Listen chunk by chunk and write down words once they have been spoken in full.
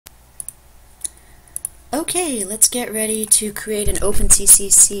Okay, let's get ready to create an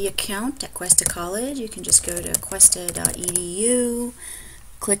OpenCCC account at Cuesta College. You can just go to cuesta.edu,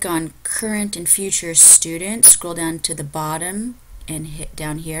 click on Current and Future Student, scroll down to the bottom and hit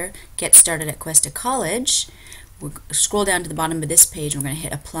down here, Get Started at Cuesta College. We'll scroll down to the bottom of this page and we're going to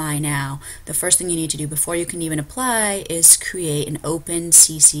hit Apply Now. The first thing you need to do before you can even apply is create an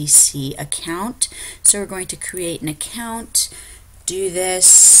OpenCCC account. So we're going to create an account. Do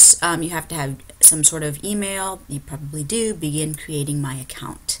this, you have to have some sort of email. You probably do. Begin creating my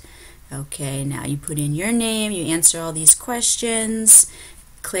account. Okay, now you put in your name, you answer all these questions,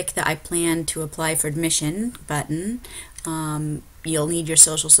 click the I plan to apply for admission button. You'll need your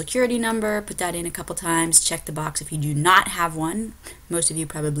social security number, put that in a couple times, check the box if you do not have one. Most of you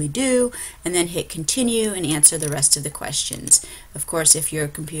probably do, and then hit continue and answer the rest of the questions. Of course, if your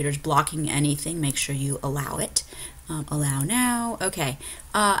computer's blocking anything, make sure you allow it. Allow now. Okay,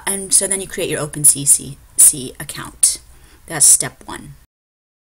 and so then you create your OpenCCC account. That's step 1.